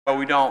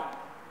we know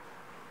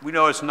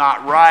it's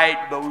not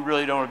right, but we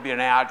really don't want to be an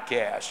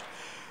outcast.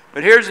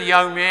 But here's a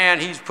young man,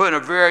 he's put in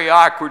a very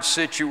awkward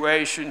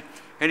situation,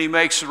 and he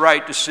makes the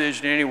right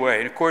decision anyway.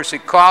 And of course,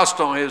 it cost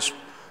him his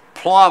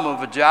plum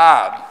of a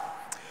job.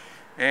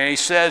 And he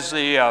says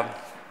the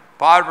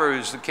Potiphar,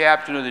 who's the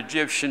captain of the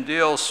Egyptian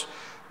deals,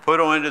 put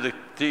him into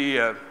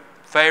the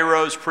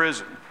Pharaoh's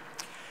prison.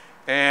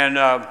 And,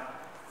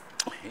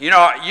 you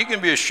know, you can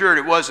be assured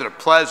it wasn't a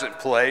pleasant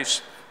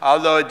place,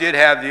 although it did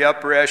have the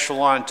upper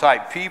echelon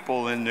type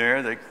people in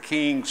there, the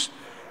king's,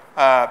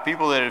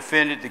 people that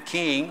offended the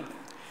king.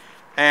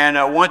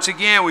 And once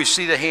again, we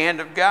see the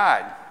hand of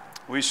God.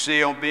 We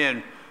see him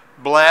being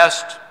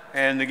blessed,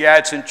 and the guy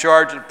that's in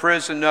charge of the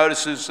prison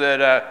notices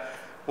that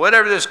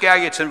whatever this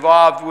guy gets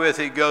involved with,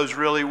 it goes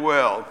really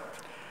well.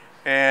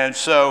 And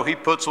so he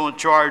puts him in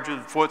charge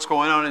of what's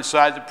going on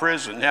inside the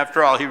prison.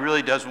 After all, he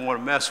really doesn't want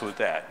to mess with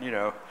that, you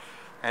know.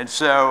 And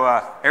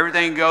so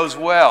everything goes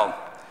well.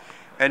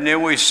 And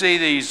then we see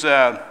these two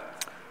guys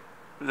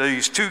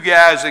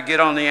that get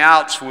on the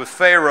outs with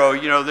Pharaoh.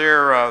 You know,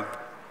 they're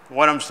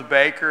one of them's the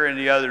baker and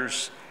the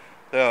other's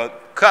the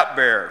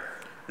cupbearer.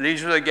 And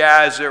these are the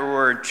guys that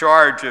were in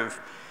charge of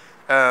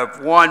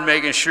one,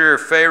 making sure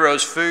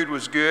Pharaoh's food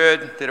was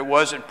good, that it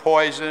wasn't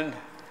poisoned,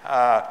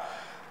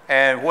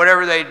 and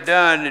whatever they'd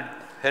done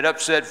had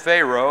upset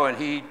Pharaoh.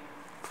 And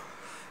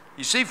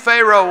you see,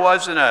 Pharaoh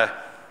wasn't a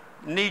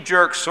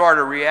knee-jerk sort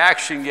of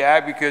reaction guy,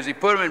 because he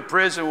put them in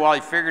prison while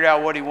he figured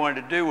out what he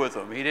wanted to do with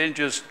them. He didn't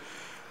just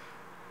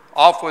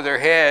off with their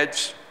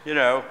heads, you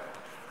know,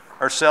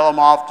 or sell them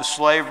off to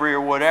slavery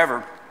or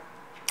whatever.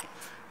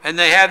 And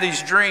they have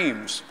these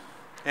dreams.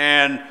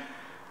 And,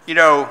 you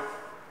know,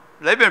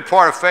 they've been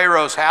part of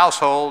Pharaoh's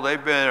household.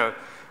 They've been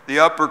the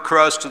upper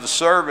crust of the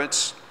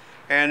servants.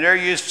 And they're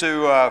used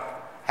to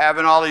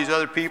having all these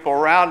other people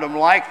around them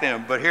like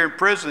them. But here in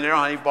prison, they don't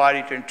have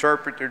anybody to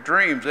interpret their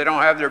dreams. They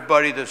don't have their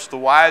buddy that's the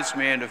wise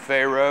man to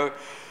Pharaoh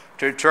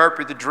to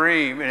interpret the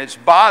dream. And it's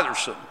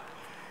bothersome,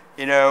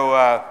 you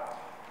know,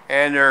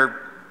 and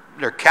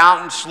their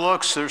countenance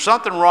looks, there's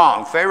something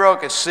wrong. Pharaoh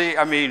can see,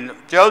 I mean,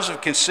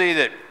 Joseph can see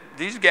that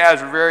these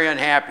guys are very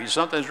unhappy.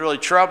 Something's really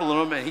troubling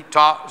them, and he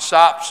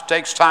stops,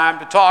 takes time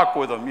to talk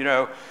with them, you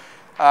know.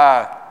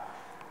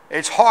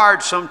 It's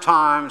hard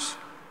sometimes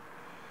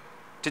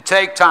to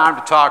take time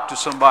to talk to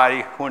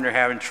somebody when they're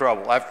having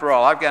trouble. After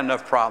all, I've got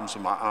enough problems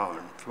of my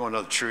own, if you want to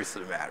know the truth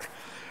of the matter.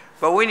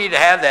 But we need to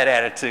have that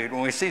attitude.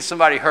 When we see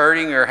somebody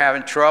hurting or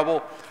having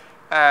trouble,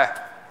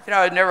 you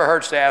know, it never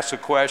hurts to ask a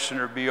question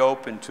or be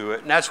open to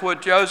it. And that's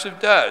what Joseph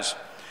does.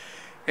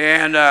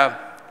 And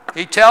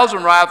he tells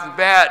them right off the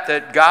bat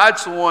that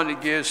God's the one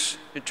that gives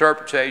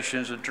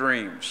interpretations of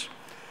dreams.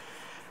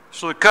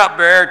 So the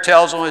cupbearer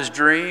tells him his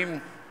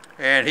dream,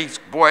 and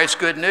boy, it's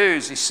good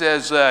news. He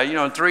says, you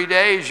know, in 3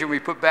 days you'll be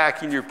put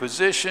back in your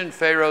position.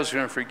 Pharaoh's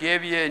going to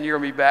forgive you, and you're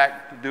going to be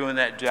back to doing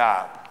that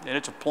job. And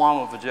it's a plum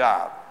of a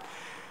job.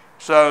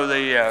 So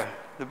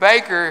the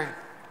baker,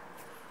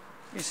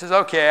 he says,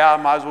 okay, I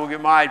might as well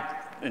get mine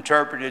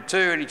interpreted too.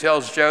 And he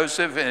tells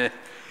Joseph, and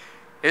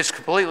it's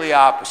completely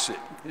opposite.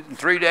 In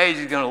 3 days,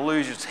 he's going to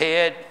lose his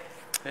head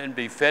and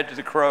be fed to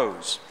the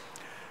crows.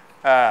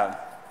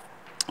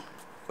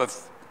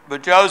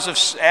 But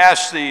Joseph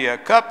asked the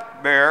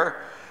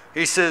cupbearer,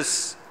 he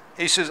says,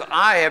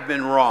 I have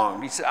been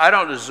wrong. He said, I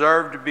don't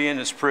deserve to be in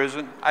this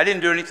prison. I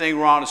didn't do anything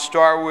wrong to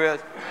start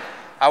with.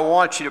 I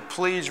want you to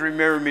please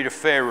remember me to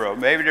Pharaoh.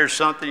 Maybe there's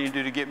something you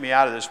do to get me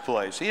out of this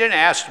place. He didn't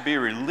ask to be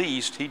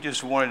released. He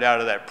just wanted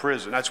out of that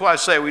prison. That's why I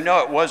say we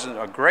know it wasn't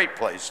a great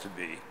place to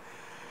be.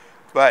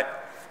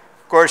 But,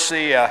 of course,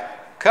 the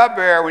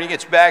cupbearer, when he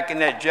gets back in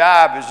that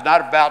job, is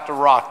not about to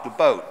rock the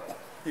boat.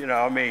 You know,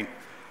 I mean,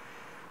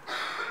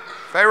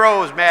 Pharaoh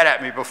was mad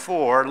at me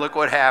before. Look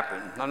what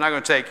happened. I'm not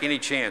going to take any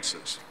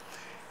chances.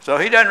 So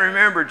he doesn't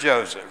remember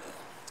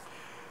Joseph.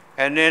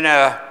 And then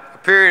a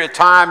period of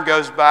time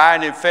goes by,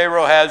 and then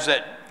Pharaoh has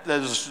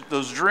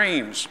those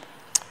dreams.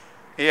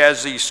 He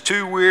has these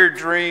two weird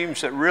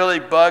dreams that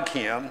really bug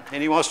him,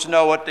 and he wants to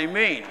know what they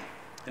mean.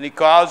 And he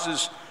calls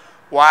his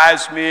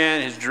wise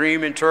men, his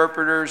dream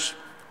interpreters,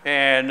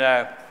 and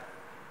they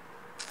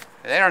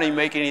don't even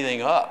make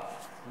anything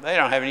up. They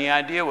don't have any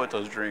idea what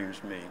those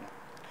dreams mean.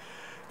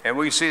 And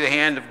we see the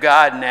hand of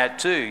God in that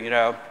too, you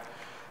know.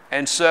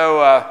 And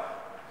so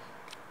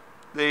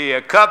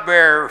the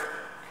cupbearer,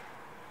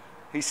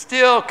 he's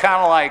still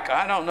kind of like,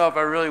 I don't know if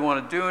I really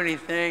want to do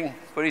anything.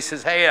 But he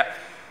says, hey,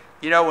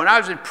 you know, when I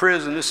was in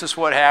prison, this is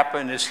what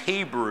happened. This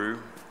Hebrew,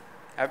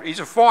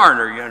 he's a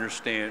foreigner, you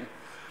understand.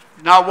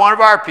 He's not one of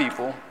our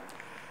people.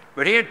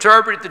 But he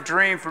interpreted the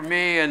dream for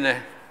me, and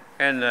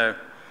the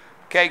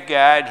cake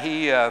guide,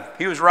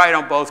 he was right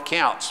on both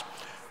counts.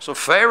 So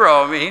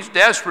Pharaoh, I mean, he's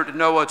desperate to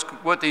know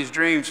what these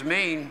dreams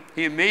mean.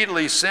 He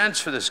immediately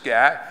sends for this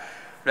guy.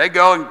 They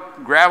go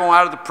and grab him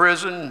out of the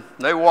prison.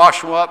 They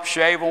wash him up,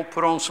 shave him,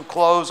 put on some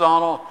clothes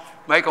on him,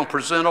 make him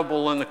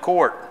presentable in the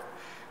court.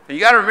 And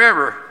you got to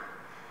remember,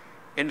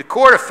 in the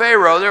court of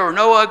Pharaoh, there were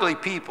no ugly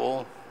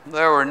people.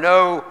 There were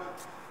no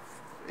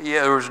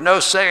Yeah, there was no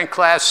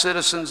second-class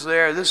citizens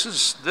there. This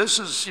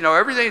is, you know,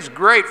 everything's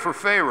great for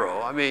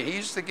Pharaoh. I mean,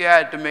 he's the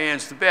guy that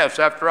demands the best.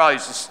 After all,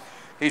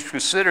 he's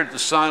considered the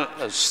son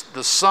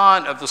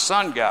of the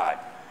sun god.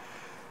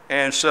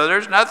 And so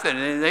there's nothing.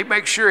 And they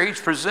make sure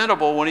he's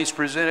presentable when he's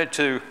presented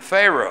to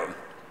Pharaoh.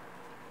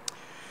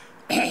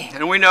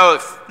 And we know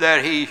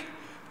that he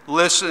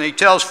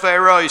tells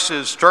Pharaoh, he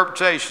says,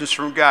 interpretations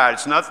from God.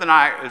 It's nothing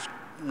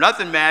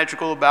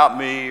magical about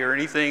me or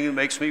anything that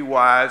makes me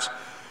wise.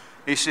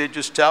 He said,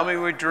 just tell me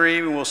we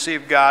dream and we'll see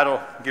if God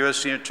will give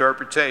us the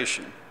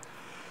interpretation.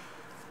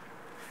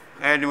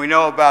 And we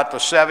know about the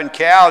 7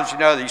 cows. You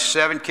know, these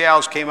 7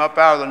 cows came up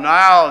out of the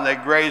Nile and they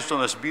grazed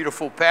on this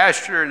beautiful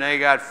pasture and they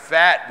got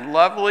fat and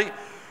lovely.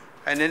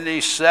 And then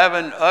these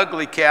 7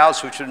 ugly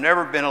cows, which have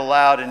never been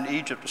allowed in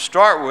Egypt to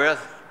start with,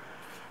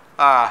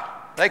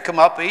 they come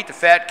up and eat the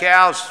fat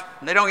cows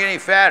and they don't get any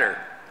fatter.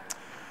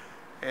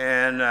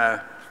 And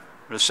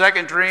the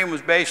second dream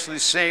was basically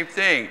the same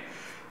thing.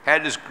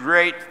 Had this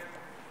great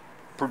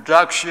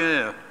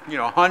production, you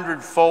know,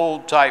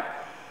 100-fold type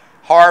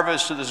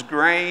harvest of this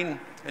grain,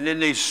 and then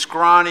these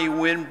scrawny,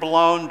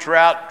 wind-blown,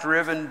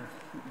 drought-driven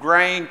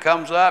grain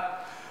comes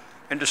up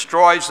and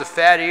destroys the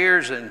fat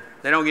ears, and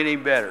they don't get any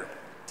better.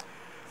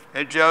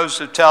 And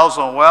Joseph tells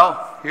them,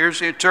 well, here's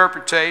the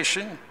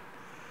interpretation.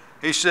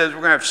 He says, we're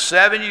going to have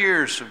 7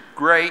 years of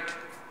great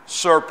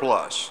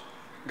surplus.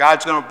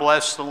 God's going to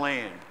bless the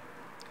land.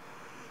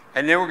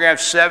 And then we're going to have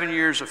 7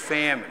 years of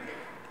famine,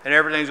 and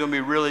everything's going to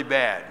be really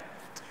bad.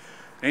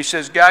 And he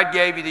says, God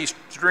gave you these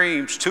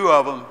dreams, 2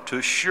 of them, to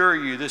assure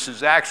you this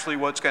is actually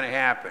what's going to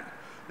happen.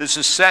 This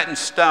is set in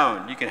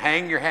stone. You can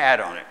hang your hat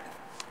on it.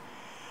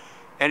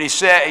 And he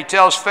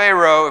tells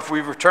Pharaoh, if we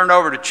return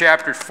over to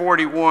chapter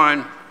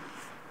 41,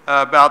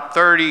 about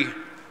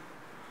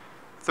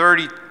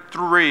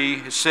 33,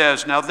 it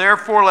says, now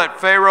therefore let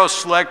Pharaoh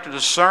select a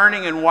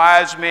discerning and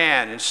wise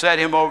man and set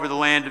him over the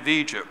land of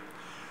Egypt.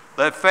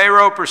 Let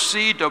Pharaoh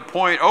proceed to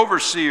appoint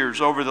overseers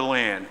over the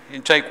land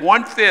and take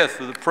 1/5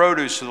 of the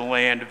produce of the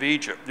land of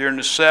Egypt during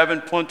the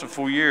 7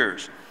 plentiful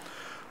years.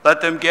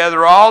 Let them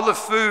gather all the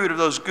food of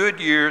those good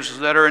years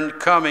that are in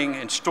coming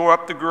and store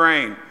up the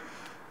grain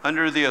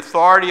under the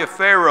authority of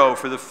Pharaoh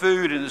for the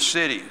food in the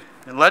city,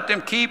 and let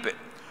them keep it.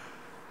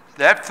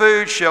 That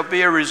food shall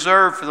be a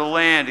reserve for the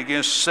land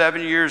against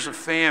 7 years of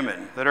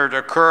famine that are to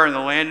occur in the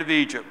land of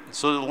Egypt,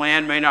 so the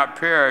land may not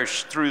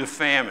perish through the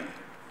famine.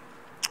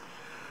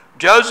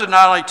 Joseph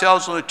not only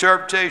tells them the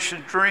interpretation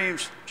of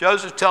dreams,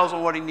 Joseph tells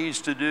them what he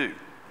needs to do.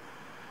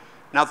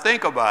 Now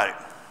think about it.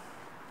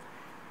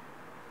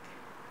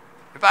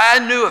 If I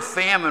knew a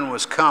famine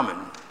was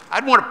coming,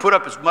 I'd want to put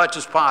up as much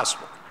as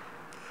possible.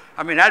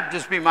 I mean, that'd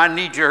just be my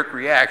knee-jerk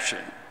reaction.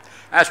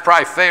 That's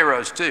probably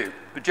Pharaoh's too.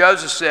 But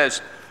Joseph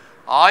says,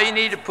 all you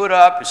need to put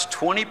up is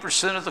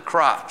 20% of the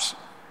crops.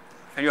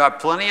 And you'll have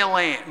plenty of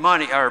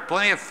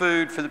plenty of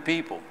food for the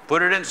people.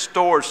 Put it in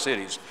store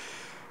cities.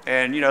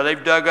 And, you know,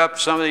 they've dug up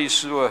some of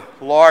these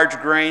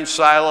large grain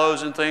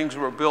silos and things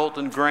were built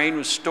and grain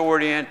was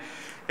stored in.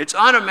 It's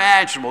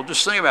unimaginable.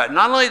 Just think about it.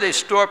 Not only do they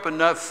store up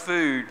enough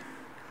food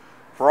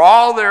for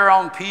all their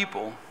own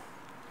people,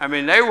 I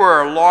mean, they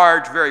were a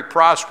large, very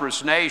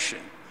prosperous nation.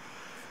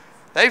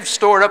 They've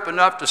stored up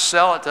enough to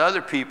sell it to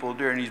other people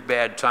during these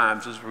bad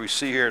times, as we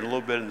see here in a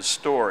little bit in the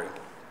story.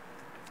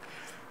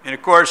 And,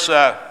 of course,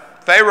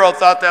 Pharaoh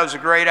thought that was a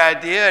great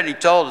idea, and he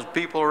told his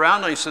people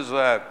around him, he says,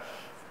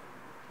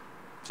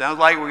 sounds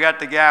like we got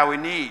the guy we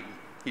need.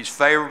 He's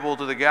favorable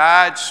to the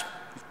gods.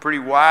 He's pretty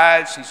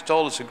wise. He's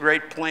told us a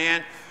great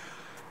plan.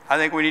 I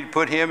think we need to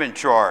put him in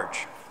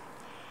charge.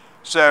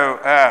 So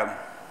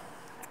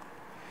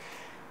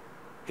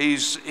he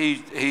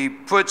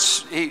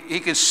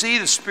can see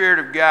the Spirit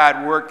of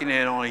God working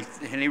in on him,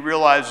 and he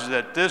realizes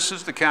that this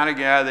is the kind of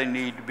guy they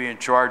need to be in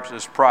charge of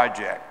this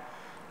project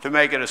to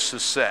make it a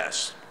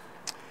success.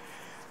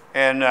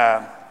 And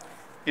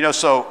you know,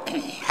 so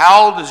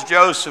how old is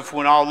Joseph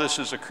when all this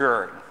is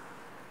occurring?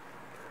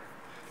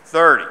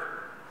 30.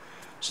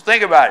 So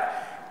think about it.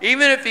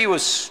 Even if he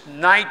was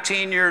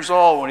 19 years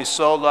old when he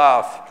sold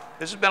off,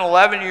 this has been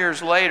 11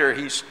 years later,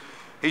 he's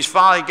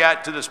finally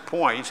got to this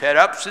point. He's had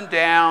ups and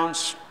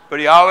downs, but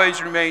he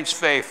always remains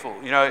faithful.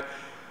 You know,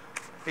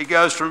 he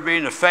goes from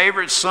being the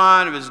favorite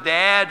son of his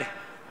dad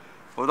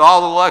with all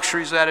the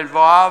luxuries that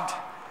involved,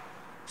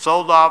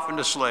 sold off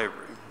into slavery.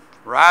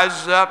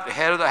 Rises up, the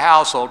head of the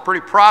household,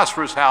 pretty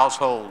prosperous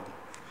household.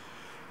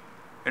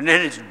 And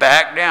then he's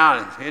back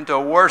down into a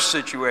worse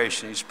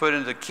situation. He's put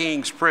into the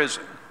king's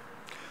prison.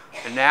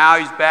 And now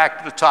he's back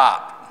to the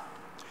top.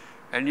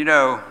 And you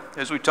know,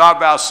 as we talked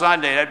about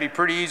Sunday, that'd be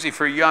pretty easy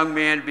for a young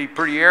man to be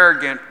pretty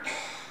arrogant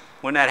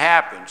when that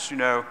happens. You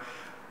know,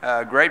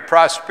 great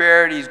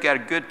prosperity, he's got a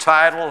good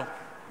title.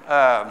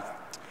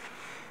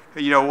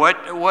 You know,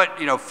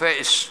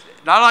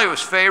 not only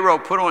was Pharaoh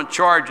put on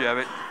charge of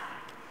it,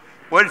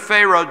 what did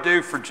Pharaoh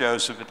do for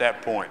Joseph at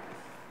that point?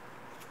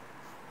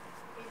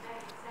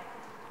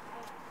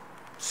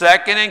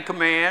 Second in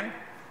command.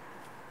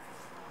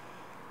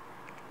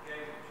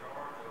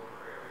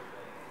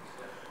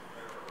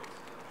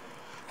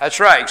 That's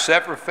right,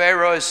 except for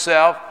Pharaoh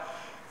himself.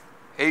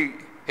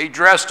 He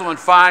dressed them in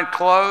fine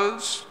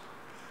clothes.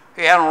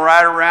 He had him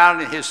ride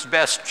around in his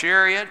best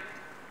chariot.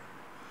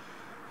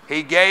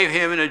 He gave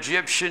him an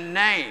Egyptian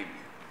name.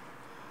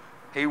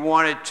 He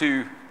wanted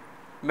to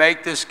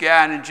make this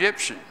guy an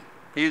Egyptian.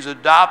 He was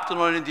adopting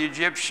one of the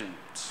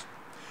Egyptians.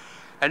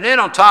 And then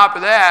on top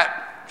of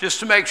that, just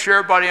to make sure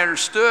everybody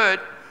understood,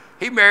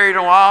 he married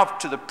him off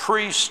to the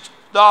priest's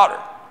daughter.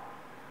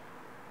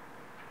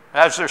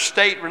 That's their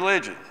state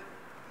religion.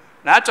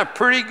 Now, that's a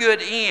pretty good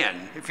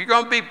in. If you're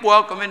going to be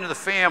welcome into the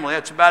family,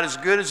 that's about as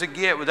good as it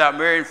gets without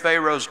marrying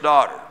Pharaoh's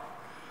daughter.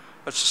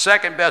 But the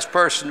second best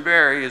person to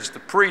marry is the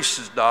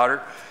priest's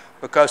daughter,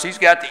 because he's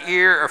got the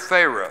ear of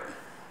Pharaoh.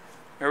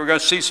 And we're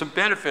going to see some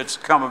benefits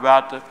come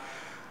about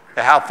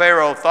how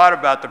Pharaoh thought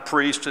about the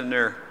priests and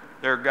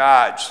their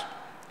gods.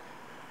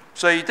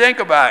 So you think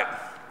about it.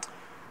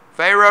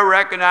 Pharaoh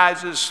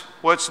recognizes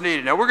what's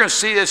needed. Now, we're going to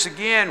see this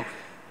again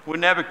when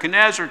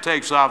Nebuchadnezzar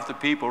takes off the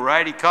people,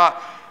 right?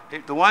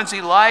 The ones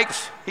he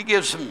likes, he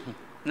gives them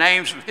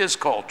names of his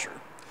culture.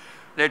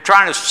 They're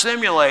trying to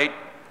simulate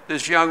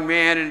this young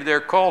man into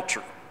their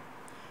culture.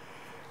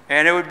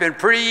 And it would have been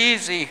pretty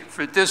easy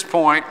at this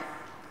point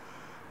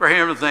for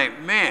him to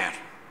think, man,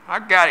 I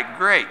got it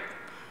great.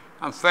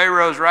 I'm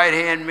Pharaoh's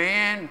right-hand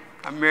man.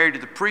 I'm married to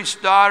the priest's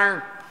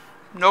daughter.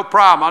 No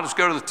problem. I'll just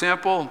go to the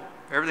temple.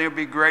 Everything will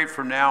be great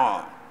from now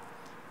on.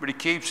 But he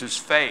keeps his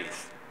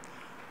faith.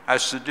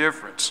 That's the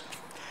difference.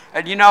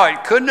 And you know,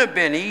 it couldn't have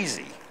been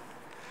easy.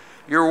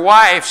 Your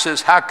wife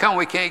says, how come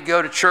we can't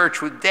go to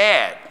church with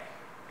Dad?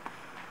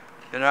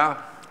 You know,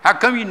 how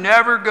come you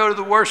never go to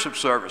the worship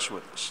service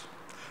with us?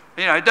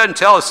 You know, it doesn't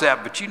tell us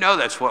that, but you know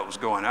that's what was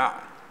going on.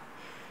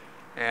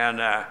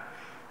 And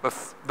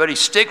but he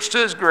sticks to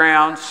his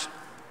grounds,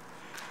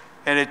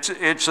 and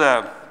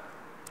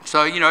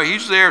so you know,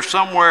 he's there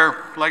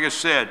somewhere, like I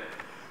said,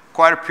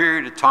 quite a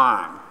period of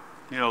time.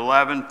 You know,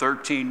 11,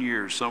 13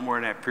 years, somewhere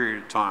in that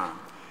period of time,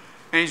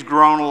 and he's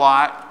grown a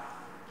lot.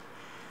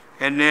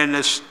 And then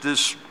the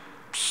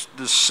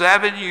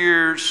 7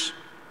 years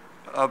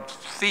of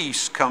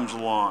feast comes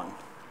along.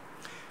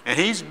 And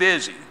he's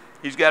busy.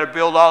 He's got to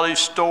build all these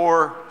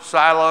store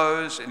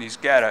silos, and he's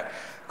got to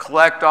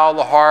collect all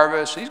the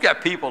harvest. He's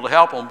got people to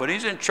help him, but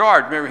he's in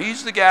charge. Remember,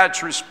 he's the guy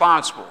that's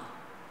responsible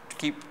to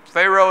keep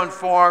Pharaoh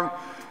informed,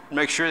 and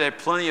make sure they have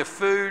plenty of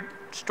food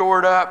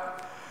stored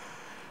up.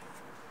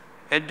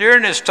 And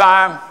during this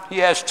time, he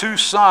has 2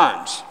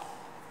 sons.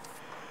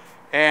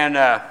 And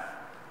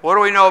what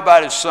do we know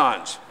about his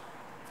sons?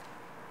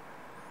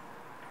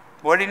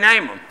 What did he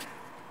name them?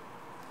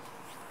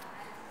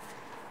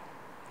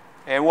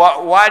 And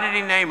why did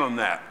he name them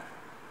that?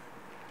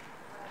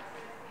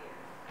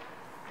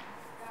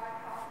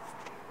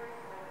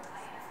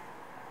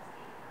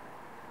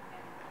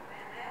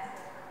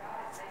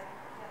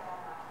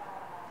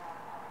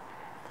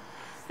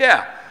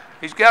 Yeah,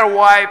 he's got a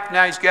wife,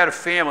 now he's got a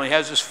family, he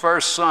has his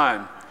first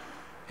son.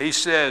 He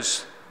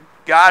says,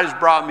 God has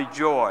brought me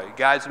joy.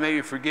 God's made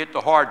me forget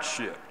the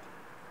hardship.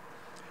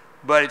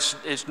 But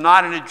it's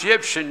not an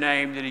Egyptian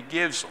name that he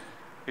gives them.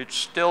 It's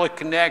still a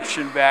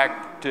connection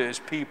back to his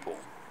people.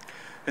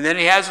 And then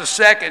he has a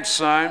second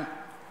son.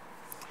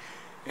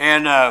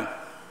 And I'm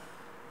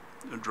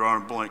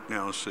drawing a blank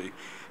now, let's see.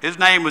 His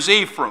name was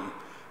Ephraim,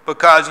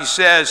 because he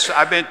says,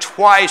 I've been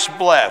twice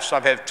blessed.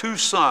 I've had 2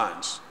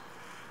 sons.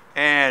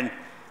 And,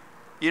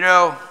 you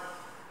know,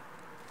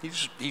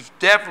 he's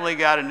definitely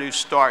got a new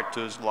start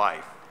to his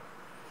life.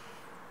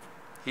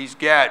 He's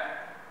got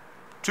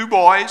 2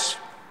 boys.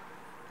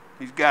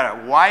 He's got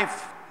a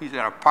wife. He's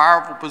got a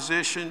powerful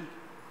position.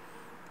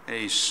 And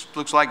he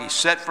looks like he's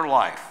set for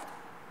life.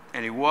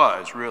 And he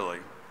was, really.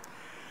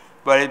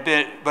 But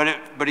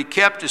he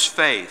kept his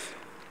faith.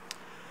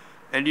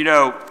 And, you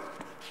know,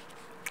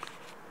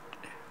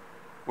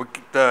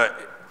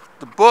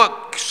 the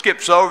book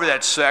skips over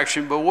that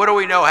section, but what do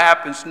we know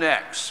happens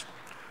next?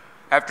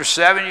 After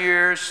 7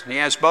 years, he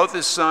has both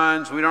his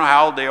sons. We don't know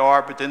how old they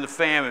are, but then the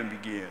famine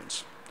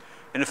begins.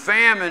 And the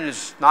famine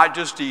is not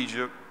just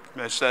Egypt.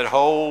 It's that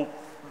whole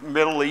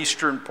Middle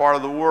Eastern part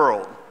of the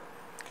world.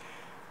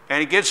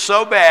 And it gets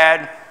so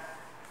bad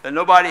that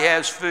nobody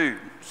has food.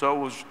 So it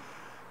was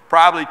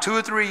probably 2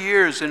 or 3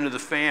 years into the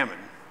famine.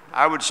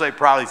 I would say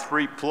probably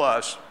 3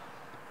 plus.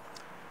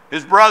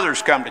 His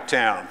brothers come to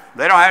town.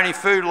 They don't have any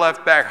food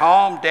left back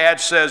home. Dad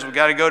says, we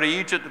got to go to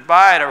Egypt to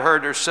buy it. I've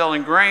heard they're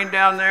selling grain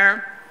down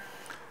there.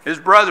 His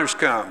brothers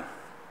come.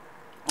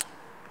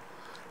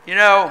 You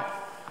know,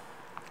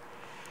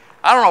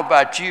 I don't know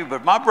about you,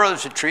 but my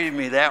brothers had treated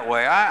me that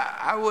way.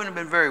 I wouldn't have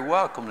been very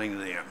welcoming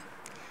to them.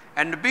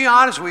 And to be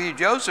honest with you,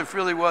 Joseph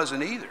really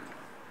wasn't either.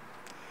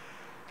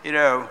 You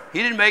know,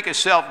 he didn't make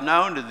himself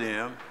known to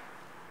them.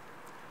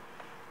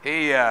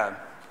 He had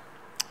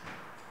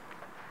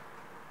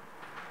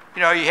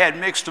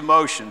mixed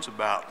emotions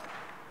about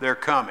their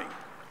coming.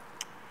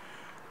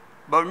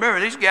 But remember,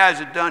 these guys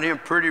had done him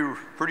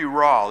pretty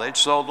raw. They'd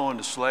sold on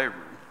to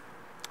slavery.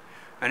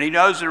 And he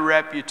knows their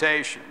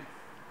reputation.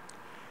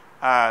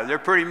 They're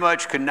pretty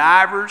much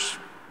connivers.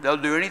 They'll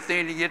do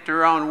anything to get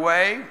their own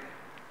way.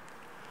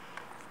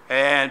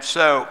 And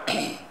so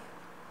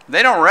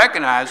they don't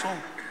recognize him.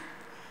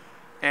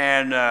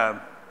 And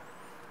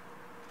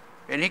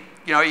he,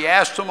 you know, he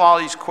asked them all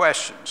these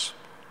questions.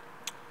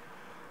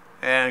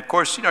 And of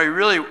course, you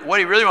know, what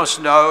he really wants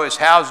to know is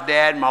how's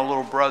Dad and my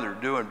little brother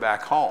doing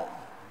back home.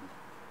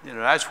 You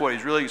know, that's what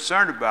he's really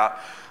concerned about.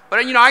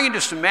 But you know, I can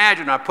just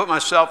imagine, I put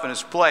myself in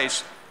his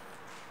place.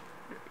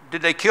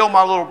 Did they kill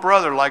my little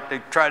brother like they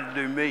tried to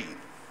do me?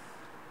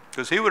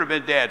 Because he would have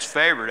been Dad's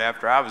favorite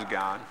after I was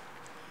gone.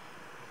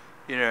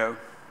 You know,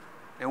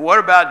 and what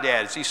about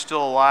Dad? Is he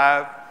still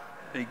alive?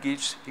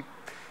 He's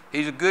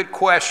a good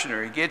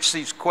questioner. He gets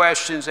these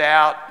questions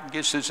out,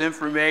 gets this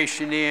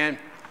information in,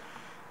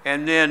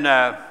 and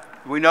then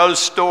we know the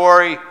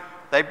story.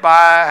 They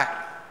buy,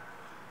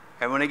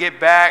 and when they get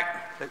back,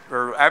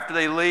 or after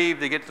they leave,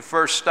 they get the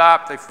first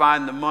stop, they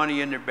find the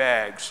money in their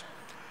bags.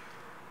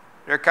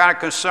 They're kind of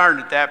concerned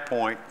at that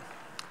point.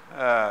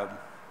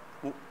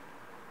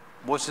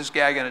 What's this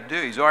guy going to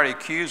do? He's already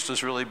accused us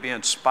of really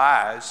being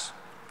spies.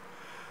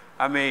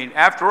 I mean,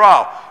 after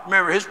all,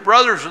 remember, his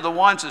brothers are the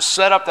ones that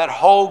set up that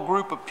whole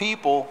group of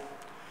people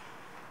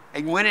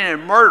and went in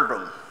and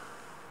murdered them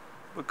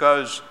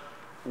because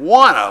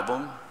one of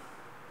them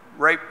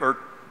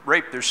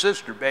raped their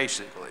sister,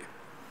 basically.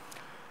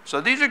 So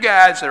these are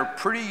guys that are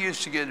pretty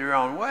used to getting their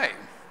own way.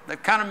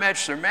 They've kind of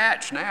matched their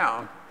match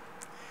now.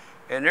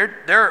 And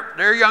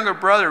their younger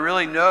brother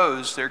really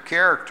knows their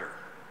character.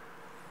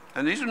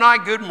 And these are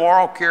not good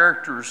moral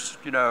characters,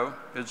 you know,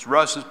 as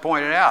Russ has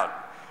pointed out.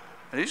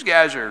 And these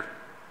guys are,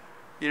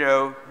 you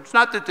know, it's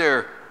not that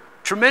they're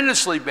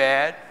tremendously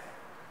bad,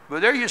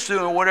 but they're just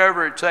doing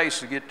whatever it takes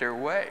to get their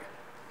way.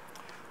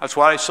 That's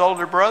why they sold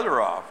their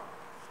brother off.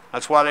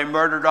 That's why they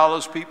murdered all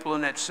those people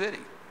in that city.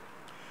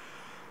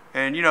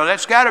 And, you know,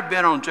 that's got to have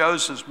been on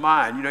Joseph's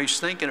mind. You know, he's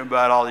thinking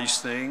about all these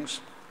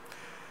things.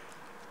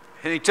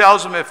 And he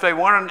tells them if they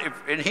want to,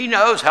 and he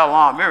knows how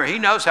long, remember, he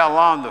knows how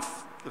long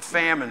the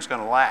famine's going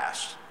to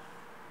last.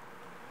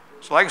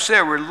 So like I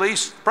said, we're at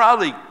least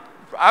probably,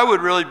 I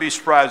would really be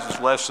surprised it's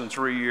less than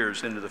 3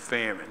 years into the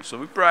famine. So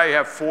we probably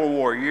have 4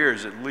 more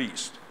years at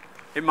least.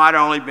 It might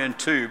have only been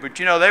 2, but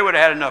you know, they would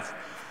have had enough.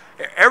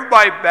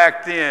 Everybody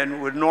back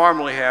then would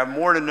normally have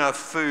more than enough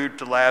food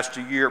to last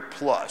a year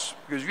plus.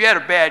 Because if you had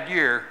a bad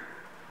year,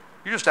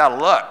 you're just out of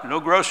luck. No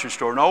grocery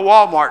store, no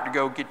Walmart to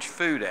go get your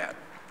food at.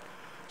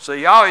 So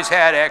you always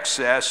had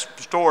excess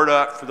stored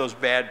up for those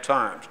bad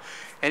times.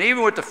 And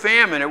even with the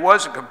famine, it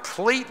wasn't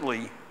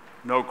completely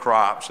no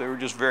crops. They were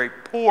just very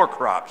poor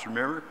crops,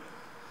 remember?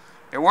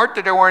 It weren't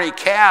that there weren't any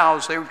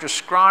cows. They were just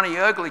scrawny,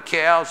 ugly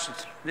cows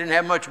that didn't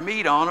have much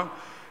meat on them.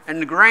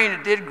 And the grain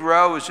that did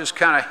grow was just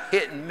kind of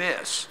hit and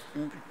miss.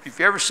 If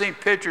you've ever seen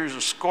pictures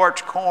of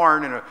scorched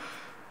corn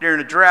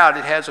during a drought,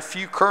 it has a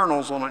few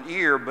kernels on an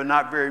ear, but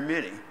not very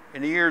many.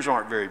 And the ears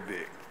aren't very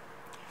big.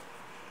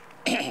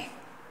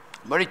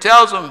 But he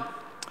tells them,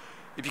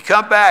 if you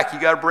come back, you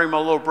got to bring my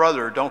little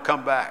brother, or don't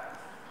come back.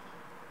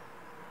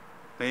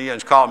 And he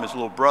doesn't call him his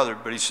little brother,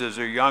 but he says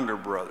their younger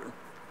brother.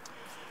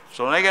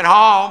 So when they get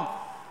home,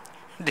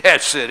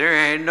 Dad said, there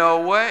ain't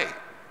no way.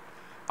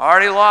 I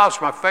already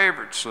lost my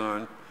favorite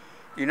son.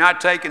 You're not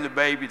taking the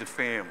baby to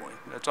family.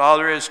 That's all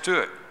there is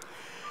to it.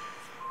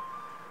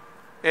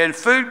 And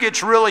food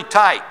gets really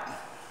tight.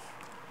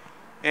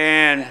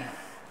 And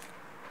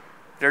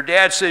their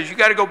dad says, you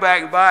got to go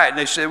back and buy it. And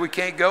they said, we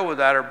can't go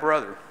without our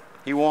brother.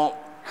 He won't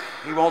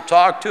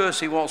talk to us.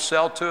 He won't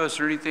sell to us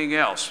or anything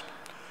else.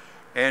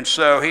 And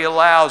so he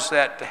allows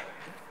them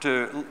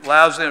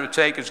to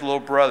take his little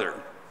brother.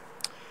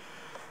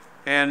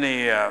 And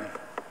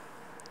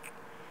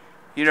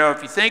you know,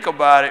 if you think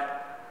about it,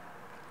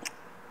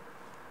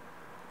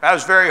 that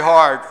was very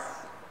hard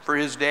for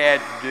his dad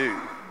to do.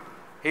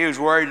 He was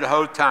worried the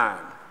whole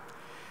time.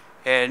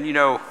 And, you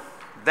know,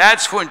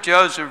 that's when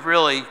Joseph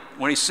really,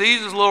 when he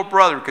sees his little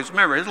brother, because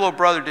remember, his little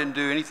brother didn't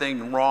do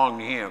anything wrong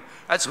to him.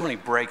 That's when he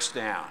breaks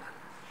down.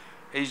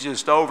 He's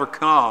just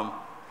overcome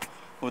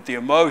with the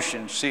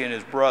emotion seeing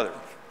his brother.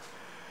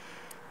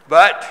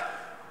 But,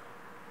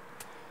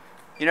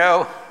 you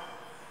know,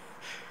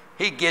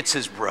 he gets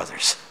his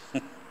brothers.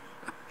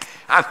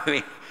 I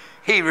mean,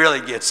 he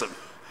really gets them.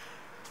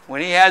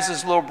 When he has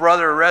his little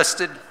brother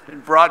arrested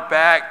and brought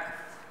back,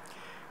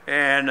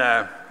 and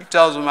he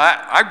tells them,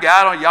 I've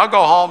got him, y'all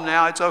go home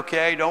now, it's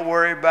okay, don't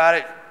worry about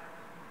it.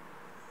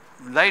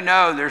 They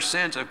know their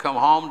sins have come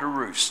home to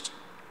roost.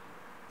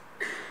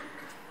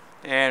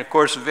 And of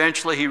course,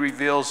 eventually he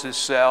reveals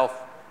himself,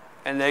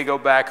 and they go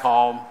back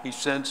home. He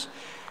sends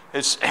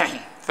his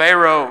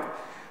Pharaoh,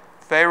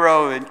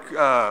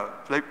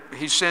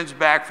 he sends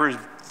back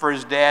for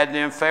his dad, and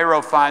then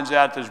Pharaoh finds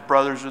out that his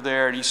brothers are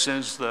there, and he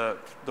sends the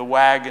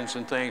wagons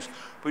and things.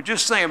 But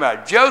just think about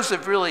it.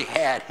 Joseph really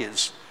had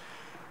his,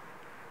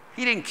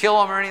 he didn't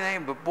kill him or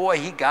anything, but boy,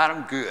 he got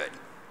him good.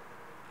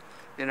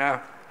 You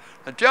know,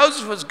 now,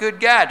 Joseph was a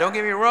good guy, don't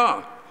get me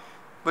wrong.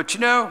 But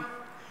you know,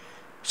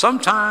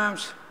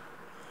 sometimes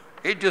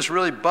it just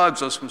really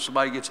bugs us when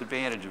somebody gets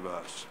advantage of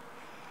us.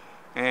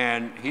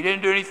 And he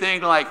didn't do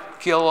anything like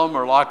kill them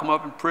or lock them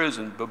up in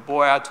prison, but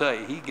boy, I tell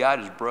you, he got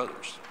his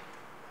brothers.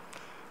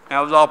 That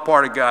was all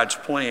part of God's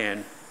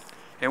plan,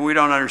 and we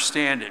don't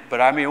understand it.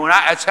 But I mean, when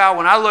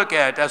I look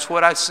at it, that's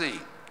what I see.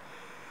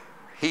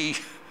 He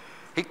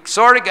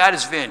sort of got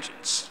his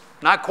vengeance.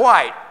 Not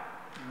quite,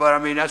 but I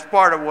mean, that's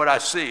part of what I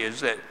see,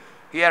 is that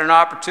he had an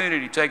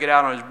opportunity to take it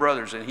out on his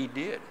brothers, and he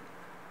did.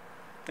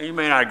 And you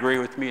may not agree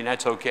with me, and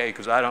that's okay,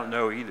 because I don't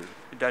know either.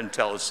 It doesn't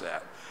tell us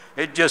that.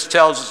 It just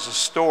tells us a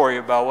story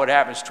about what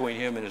happens between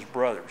him and his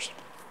brothers.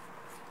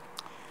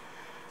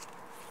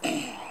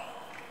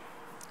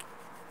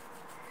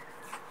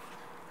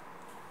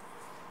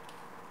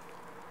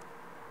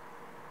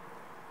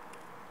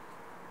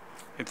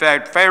 In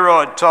fact, Pharaoh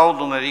had told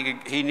him that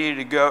he needed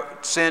to go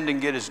send and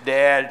get his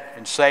dad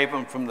and save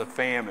him from the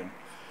famine.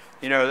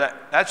 You know,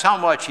 that's how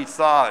much he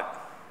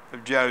thought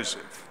of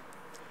Joseph.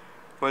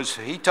 Was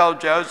he told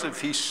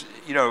Joseph,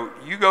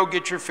 you go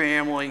get your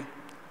family.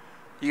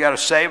 You got to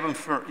save them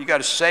you got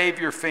to save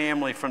your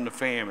family from the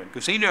famine,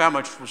 because he knew how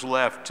much was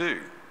left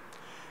too.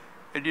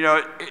 And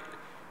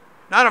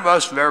none of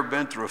us have ever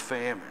been through a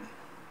famine.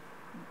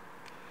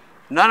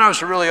 None of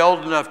us are really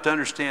old enough to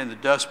understand the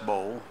Dust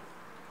Bowl.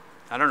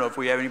 I don't know if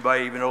we have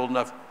anybody even old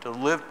enough to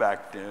live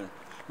back then.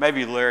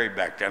 Maybe Larry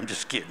back then. I'm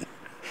just kidding.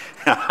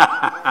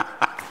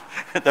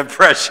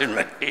 Depression,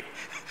 maybe.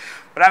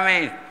 But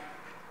I mean,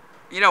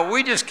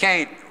 we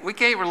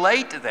can't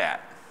relate to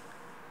that.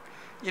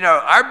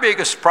 Our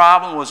biggest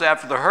problem was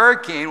after the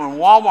hurricane, when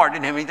Walmart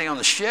didn't have anything on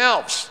the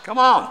shelves. Come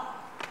on.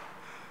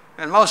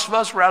 And most of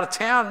us were out of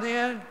town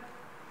then.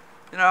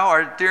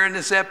 Or during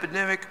this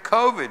epidemic of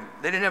COVID,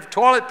 they didn't have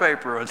toilet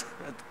paper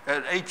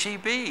at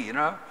H-E-B,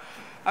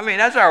 I mean,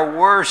 that's our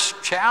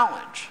worst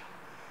challenge.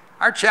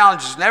 Our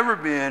challenge has never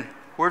been,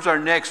 where's our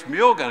next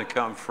meal going to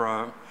come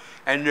from?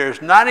 And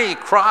there's not any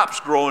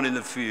crops growing in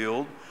the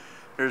field.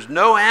 There's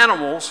no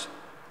animals.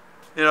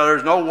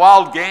 There's no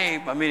wild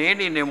game. I mean,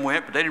 Andy and them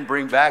went, but they didn't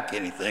bring back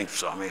anything.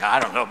 So, I mean,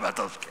 I don't know about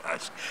those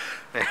guys.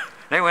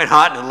 They went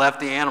hunting and left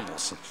the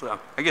animals. So,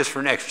 I guess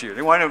for next year.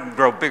 They wanted them to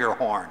grow bigger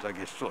horns, I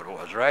guess is what it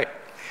was, right?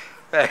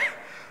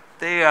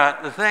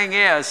 The thing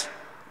is,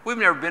 we've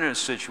never been in a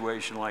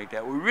situation like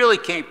that. We really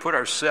can't put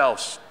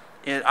ourselves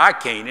in. I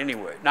can't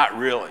anyway, not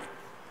really.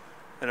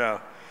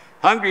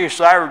 Hungriest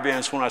I've ever been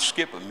is when I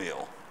skip a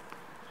meal.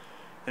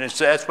 And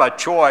that's by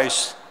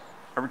choice,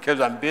 or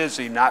because I'm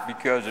busy, not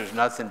because there's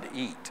nothing to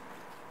eat.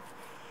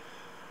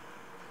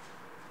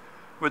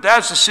 But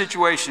that's the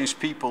situation these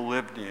people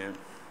lived in.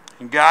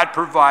 And God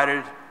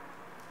provided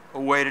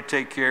a way to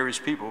take care of his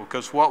people,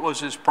 because what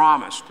was his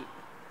promise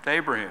to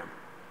Abraham?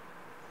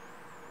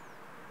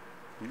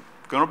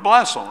 Going to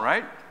bless them,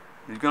 right?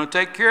 He's going to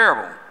take care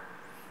of them.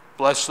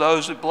 Bless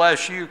those that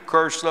bless you,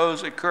 curse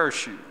those that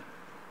curse you.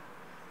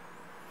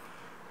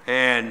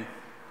 And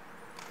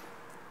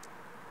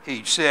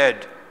he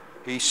said,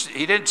 he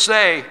didn't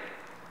say,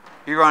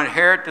 you're going to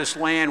inherit this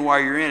land while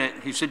you're in it.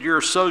 He said, you're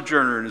a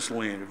sojourner in this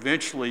land.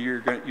 Eventually, your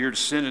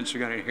descendants are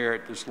going to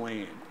inherit this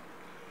land.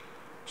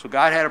 So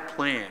God had a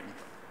plan.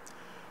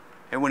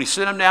 And when he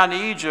sent them down to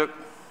Egypt,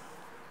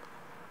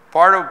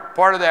 part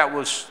of that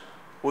was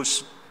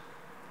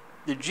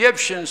the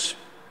Egyptians,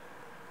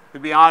 to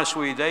be honest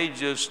with you, they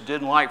just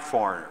didn't like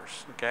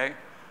foreigners, okay?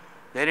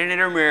 They didn't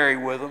intermarry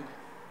with them.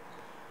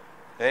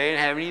 They didn't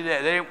have any of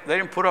that. They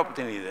didn't put up with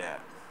any of that.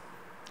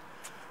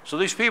 So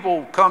these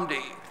people come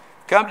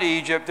to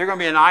Egypt. They're going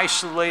to be an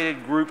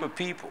isolated group of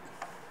people.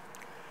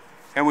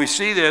 And we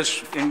see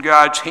this in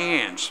God's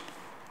hands.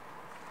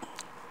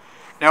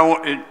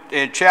 Now,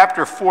 in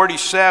chapter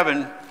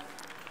 47,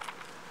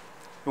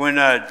 when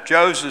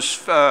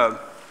Joseph's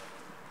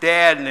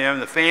dad and them,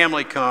 the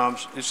family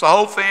comes, it's the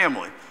whole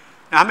family.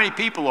 Now, how many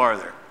people are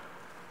there?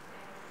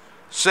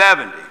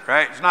 70,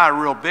 right? It's not a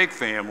real big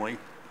family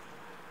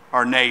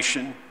or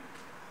nation,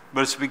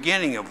 but it's the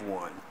beginning of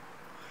one.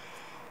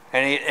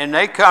 And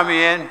they come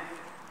in,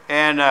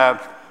 and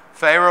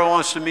Pharaoh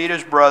wants to meet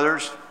his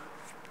brothers,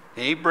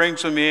 and he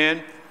brings them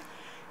in,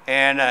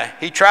 and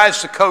he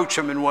tries to coach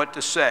them in what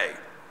to say.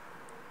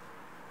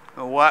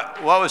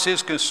 What was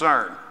his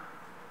concern?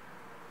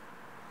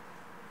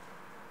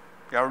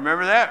 Y'all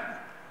remember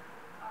that?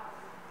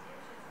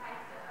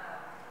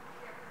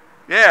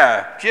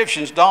 Yeah,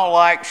 Egyptians don't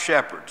like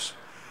shepherds.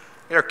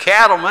 They're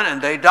cattlemen,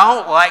 and they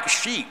don't like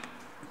sheep.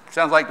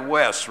 Sounds like the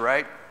West,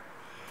 right?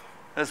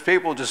 Those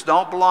people just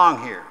don't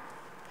belong here.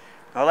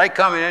 Now, they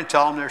come in and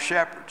tell them they're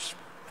shepherds.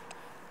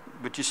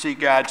 But you see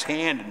God's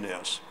hand in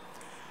this.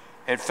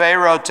 And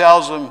Pharaoh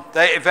tells them,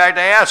 in fact,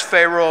 they asked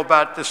Pharaoh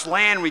about this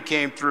land we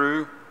came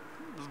through.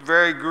 It was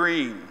very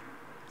green,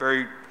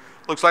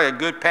 looks like a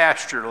good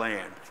pasture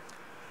land.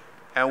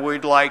 And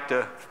we'd like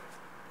to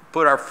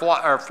put our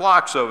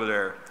flocks over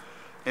there.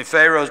 And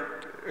Pharaoh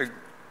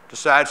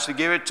decides to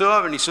give it to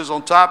him, and he says,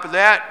 on top of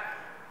that,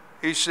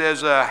 he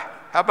says,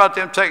 how about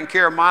them taking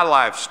care of my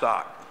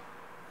livestock?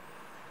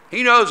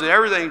 He knows that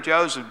everything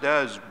Joseph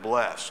does is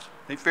blessed.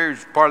 He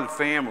figures it's part of the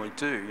family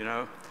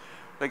too,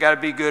 They got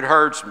to be good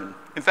herdsmen.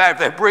 In fact, if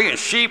they're bringing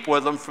sheep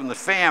with them from the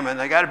famine,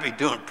 they got to be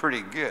doing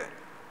pretty good.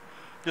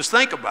 Just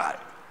think about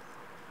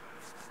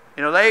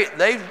it.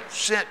 They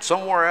sent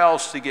somewhere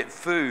else to get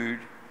food,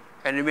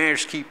 and they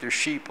managed to keep their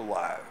sheep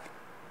alive.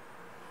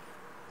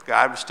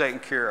 God was taking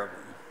care of them.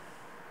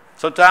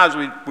 Sometimes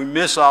we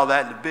miss all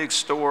that in the big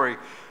story.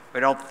 We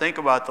don't think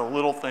about the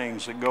little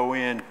things that go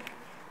in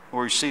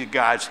where we see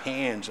God's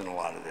hands in a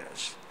lot of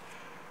this.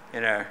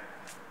 You know,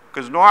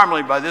 because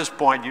normally by this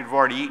point you'd have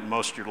already eaten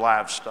most of your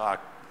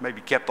livestock.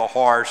 Maybe kept a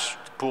horse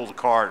to pull the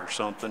cart or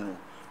something,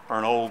 or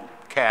an old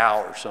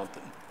cow or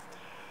something.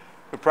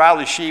 But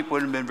probably sheep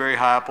wouldn't have been very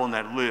high up on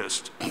that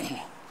list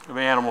of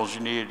animals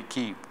you needed to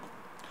keep,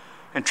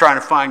 and trying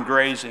to find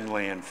grazing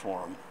land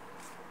for them.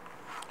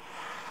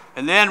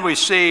 And then we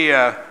see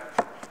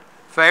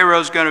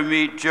Pharaoh's going to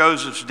meet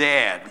Joseph's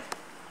dad.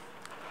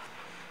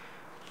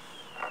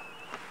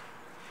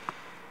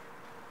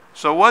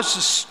 So what's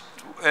this?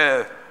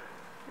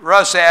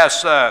 Russ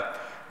asks,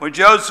 when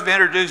Joseph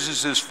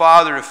introduces his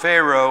father to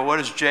Pharaoh, what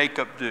does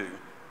Jacob do?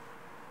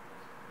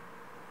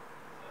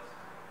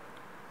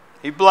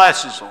 He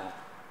blesses him.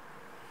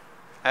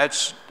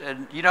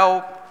 And you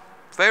know,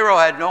 Pharaoh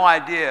had no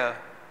idea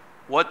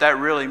what that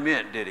really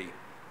meant, did he?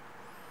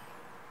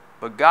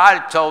 But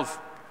God had told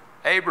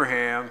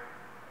Abraham,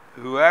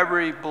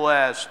 whoever he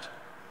blessed,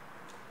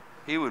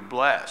 he would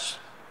bless.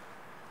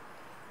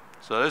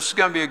 So this is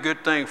going to be a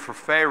good thing for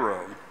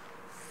Pharaoh.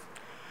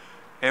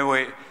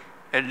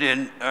 And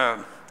then,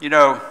 you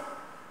know,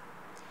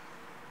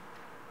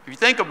 if you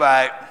think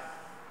about it,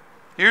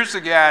 here's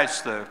the guy,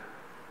 it's the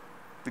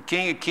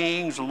King of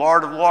Kings, the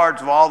Lord of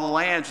Lords of all the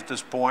lands at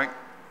this point.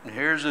 And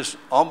here's this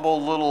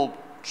humble little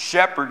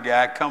shepherd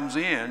guy comes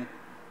in.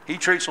 He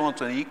treats him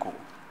as an equal,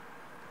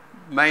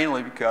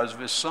 mainly because of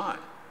his son.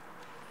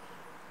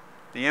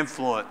 The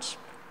influence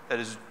that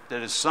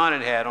his son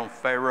had had on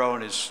Pharaoh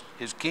and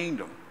his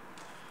kingdom.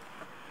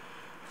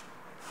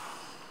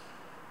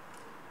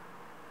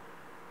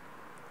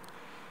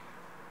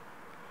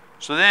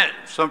 So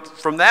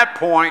from that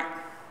point,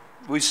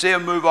 we see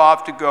them move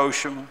off to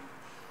Goshen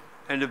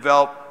and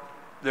develop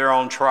their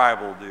own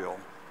tribal deal.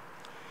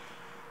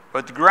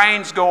 But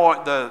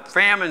the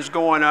famine's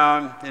going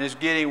on, and it's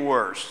getting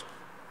worse.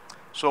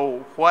 So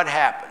what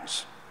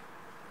happens?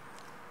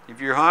 If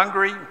you're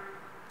hungry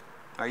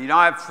or you don't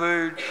have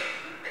food,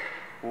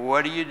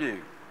 what do?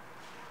 You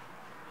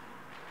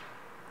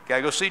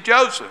gotta go see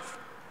Joseph.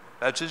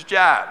 That's his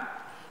job,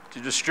 to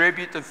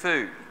distribute the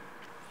food.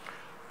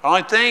 The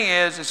only thing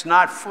is, it's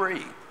not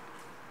free.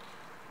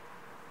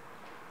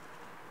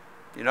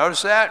 You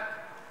notice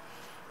that?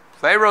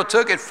 Pharaoh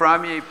took it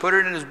from you, he put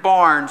it in his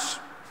barns,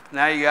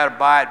 now you got to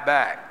buy it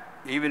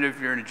back, even if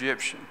you're an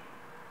Egyptian.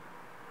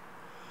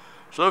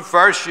 So the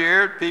first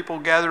year, people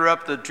gather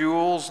up the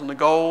jewels and the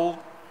gold,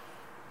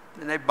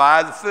 and they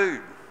buy the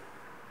food.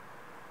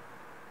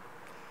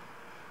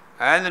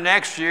 And the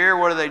next year,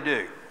 what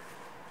do?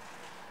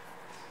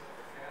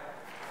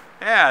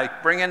 Yeah, they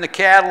bring in the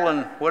cattle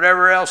and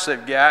whatever else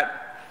they've got,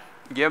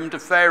 give them to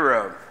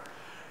Pharaoh.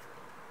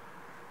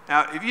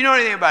 Now, if you know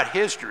anything about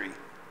history,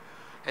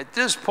 at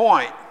this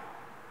point,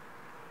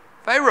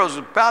 Pharaoh's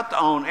about to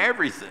own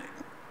everything.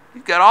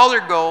 He's got all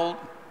their gold,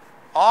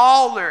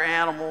 all their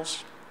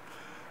animals,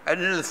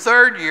 and then the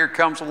third year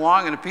comes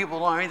along and the people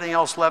don't have anything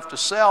else left to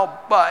sell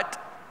but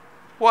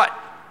what?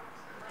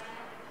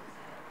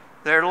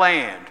 Their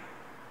land.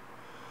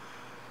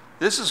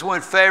 This is when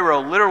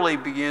Pharaoh literally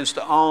begins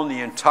to own the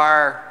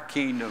entire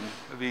kingdom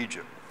of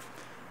Egypt.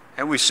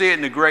 And we see it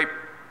in the Great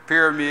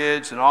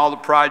Pyramids and all the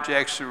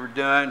projects that were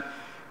done.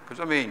 Because,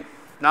 I mean,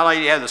 not only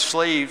did he have the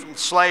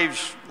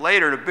slaves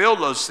later to build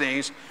those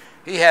things,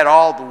 he had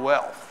all the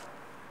wealth.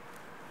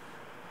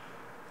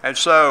 And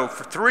so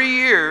for 3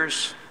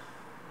 years,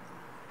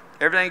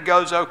 everything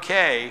goes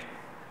okay.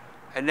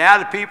 And now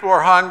the people are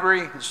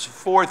hungry. It's the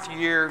 4th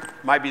year,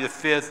 might be the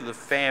 5th of the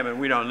famine,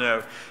 we don't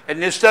know. And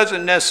this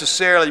doesn't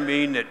necessarily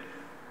mean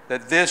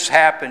that this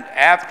happened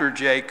after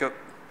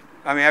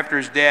after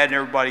his dad and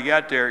everybody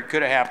got there. It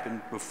could have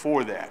happened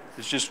before that.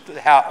 It's just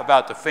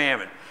about the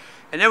famine.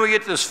 And then we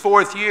get to this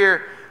 4th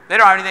year, they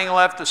don't have anything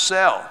left to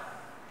sell.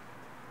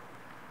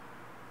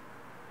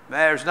 Man,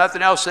 there's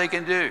nothing else they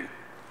can do.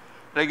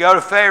 They go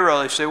to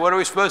Pharaoh, they say, what are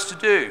we supposed to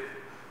do?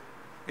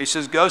 He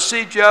says, go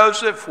see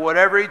Joseph,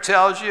 whatever he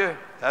tells you,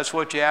 that's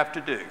what you have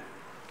to do.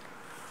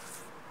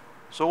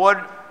 So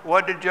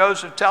what did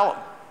Joseph tell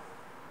him?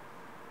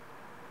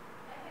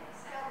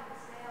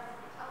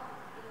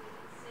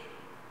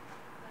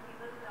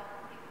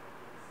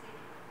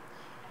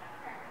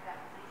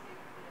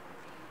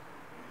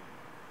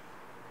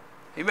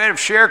 He made them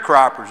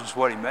sharecroppers is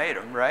what he made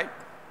them, right?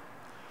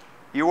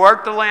 You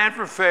work the land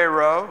for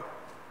Pharaoh.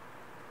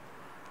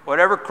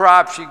 Whatever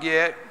crops you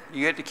get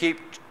to keep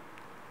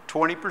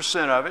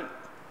 20% of it.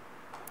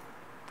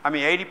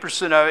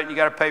 80% of it, and you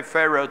got to pay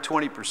Pharaoh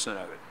 20%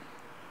 of it.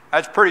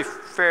 That's pretty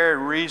fair,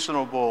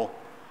 reasonable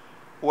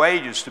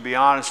wages, to be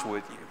honest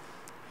with you,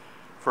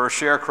 for a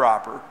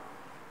sharecropper.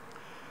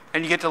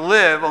 And you get to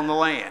live on the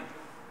land.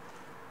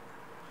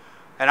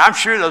 And I'm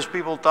sure those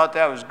people thought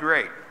that was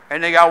great.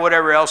 And they got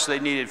whatever else they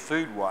needed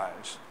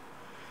food-wise.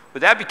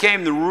 But that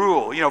became the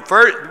rule. You know,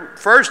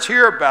 first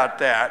hear about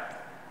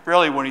that,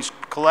 really, when he's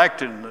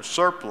collecting the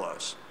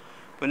surplus.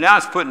 but now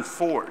it's put in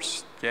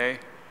force, okay?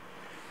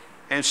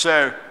 And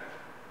so,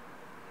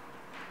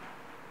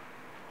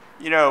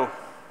 you know,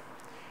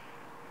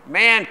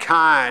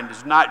 mankind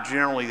is not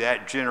generally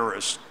that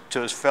generous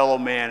to his fellow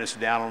man that's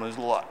down on his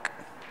luck.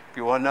 If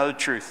you want to know the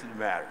truth of the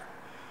matter.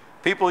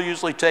 People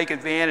usually take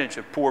advantage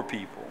of poor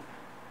people.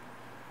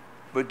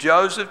 But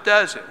Joseph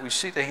doesn't. We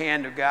see the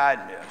hand of God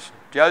in this.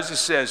 Joseph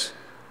says,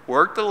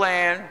 work the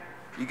land.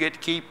 You get to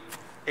keep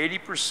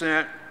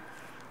 80%.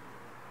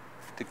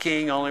 The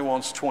king only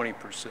wants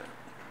 20%.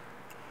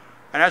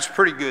 And that's a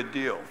pretty good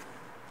deal.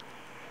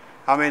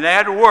 I mean, they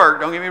had to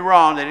work. Don't get me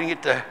wrong. They didn't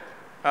get to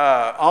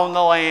own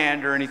the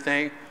land or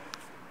anything.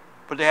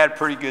 But they had a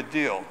pretty good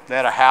deal. They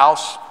had a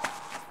house.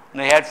 And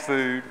they had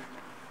food.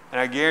 And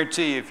I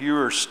guarantee you, if you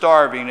were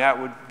starving, that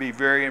would be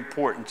very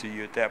important to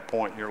you at that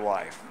point in your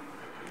life.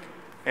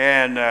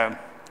 And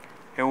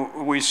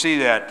we see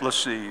that. Let's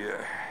see.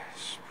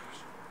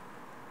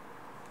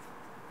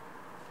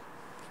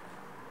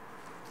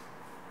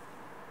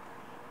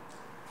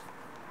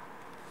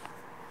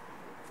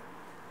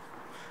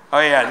 Oh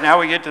yeah. Now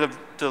we get to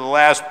the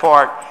last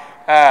part.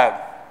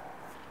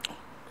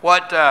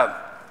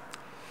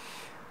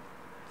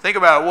 Think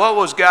about it. What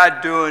was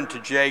God doing to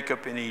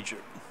Jacob in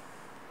Egypt?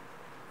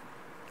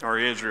 Or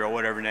Israel,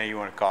 whatever name you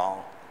want to call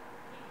him.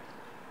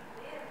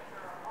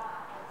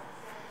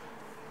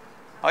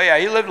 Oh yeah,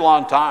 he lived a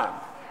long time.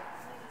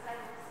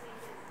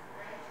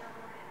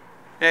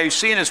 Yeah, he's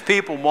seen his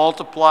people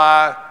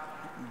multiply.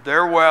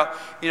 They're well,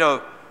 you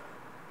know,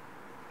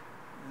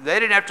 they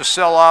didn't have to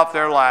sell off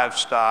their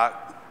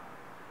livestock.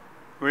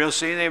 We don't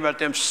see anything about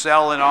them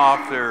selling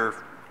off their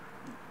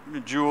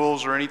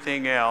jewels or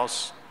anything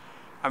else.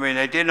 I mean,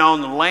 they didn't own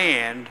the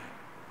land,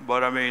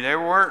 but I mean, they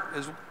weren't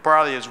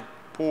probably as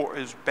poor,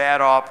 as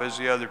bad off as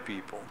the other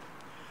people.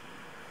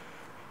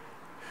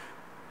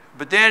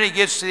 But then he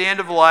gets to the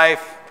end of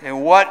life,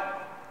 and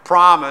what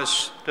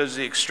promise does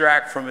he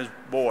extract from his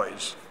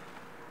boys?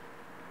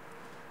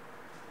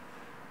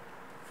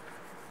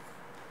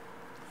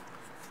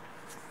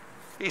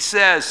 He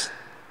says,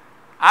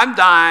 I'm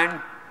dying.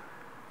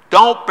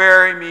 Don't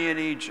bury me in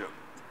Egypt.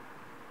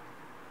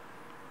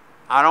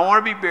 I don't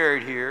want to be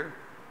buried here.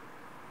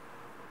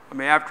 I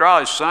mean, after all,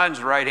 his son's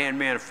the right-hand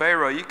man of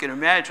Pharaoh. You can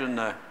imagine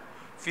the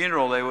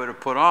funeral they would have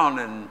put on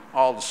and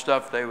all the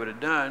stuff they would have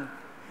done.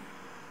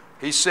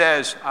 He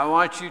says, I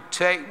want you to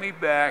take me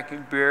back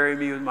and bury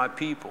me with my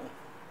people.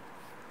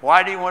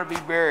 Why do you want to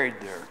be buried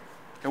there?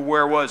 And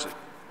where was it?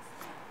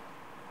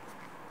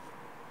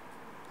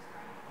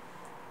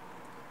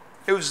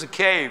 It was the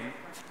cave.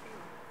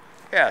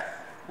 Yeah,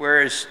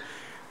 where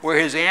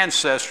his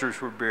ancestors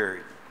were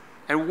buried.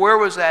 And where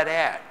was that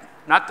at?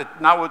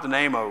 Not what the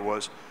name of it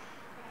was.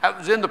 That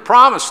was in the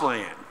Promised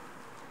Land,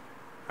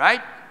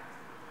 right?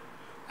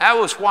 That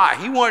was why.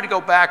 He wanted to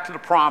go back to the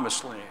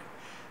Promised Land.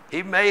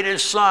 He made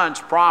his sons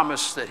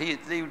promise that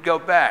he would go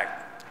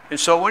back. And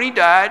so when he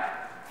died,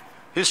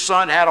 his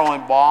son had him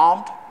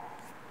embalmed,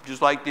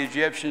 just like the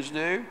Egyptians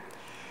do.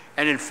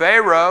 And in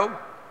Pharaoh,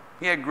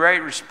 he had great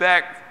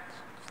respect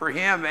for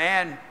him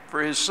and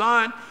for his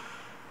son.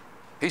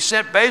 He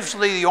sent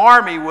basically the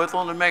army with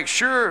him to make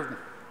sure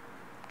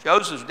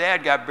Joseph's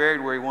dad got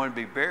buried where he wanted to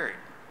be buried.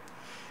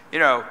 You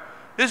know,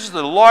 this is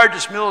the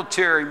largest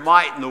military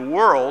might in the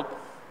world,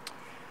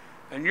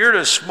 and you're in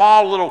a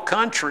small little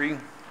country,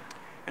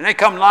 and they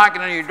come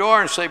knocking on your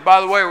door and say,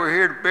 by the way, we're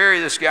here to bury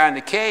this guy in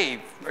the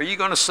cave. Are you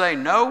going to say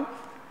no?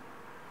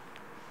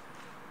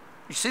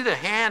 You see the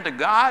hand of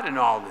God in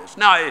all this.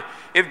 Now,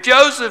 if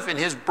Joseph and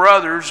his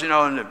brothers, you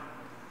know, and a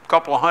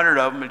couple of hundred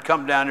of them had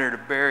come down there to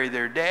bury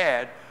their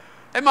dad,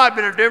 it might have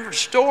been a different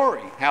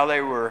story, how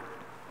they were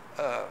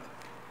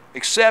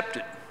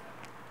accepted.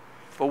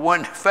 But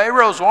when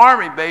Pharaoh's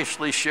army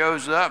basically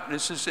shows up, and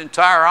it's his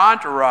entire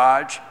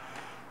entourage,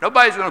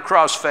 nobody's going to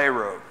cross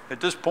Pharaoh. At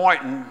this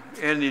point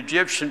in the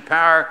Egyptian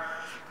power,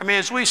 I mean,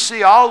 as we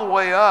see all the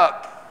way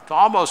up to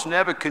almost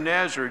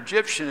Nebuchadnezzar,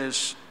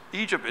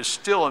 Egypt is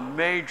still a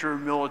major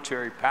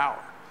military power.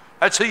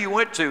 That's who you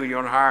went to when you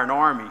want to hire an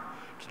army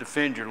to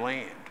defend your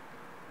land.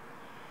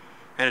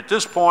 And at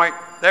this point,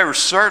 they were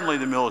certainly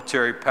the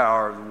military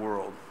power of the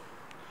world.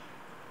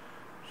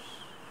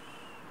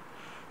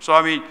 So,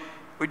 I mean,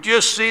 we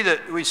just see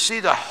that,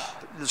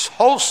 this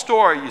whole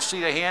story, you see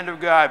the hand of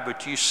God,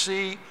 but you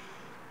see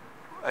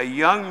a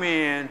young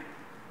man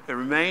that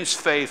remains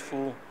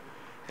faithful,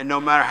 and no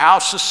matter how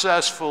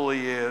successful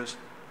he is,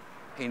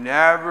 he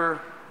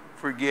never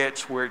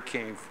forgets where it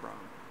came from.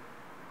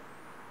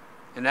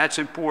 And that's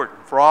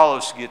important for all of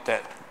us to get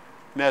that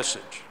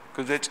message,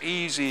 because it's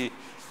easy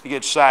to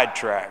get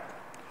sidetracked.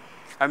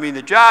 I mean,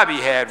 the job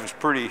he had was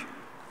pretty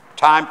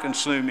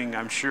time-consuming,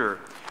 I'm sure.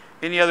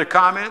 Any other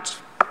comments?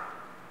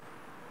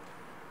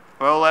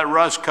 Well, let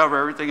Russ cover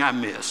everything I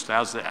missed.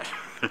 How's that?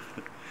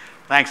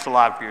 Thanks a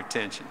lot for your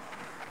attention.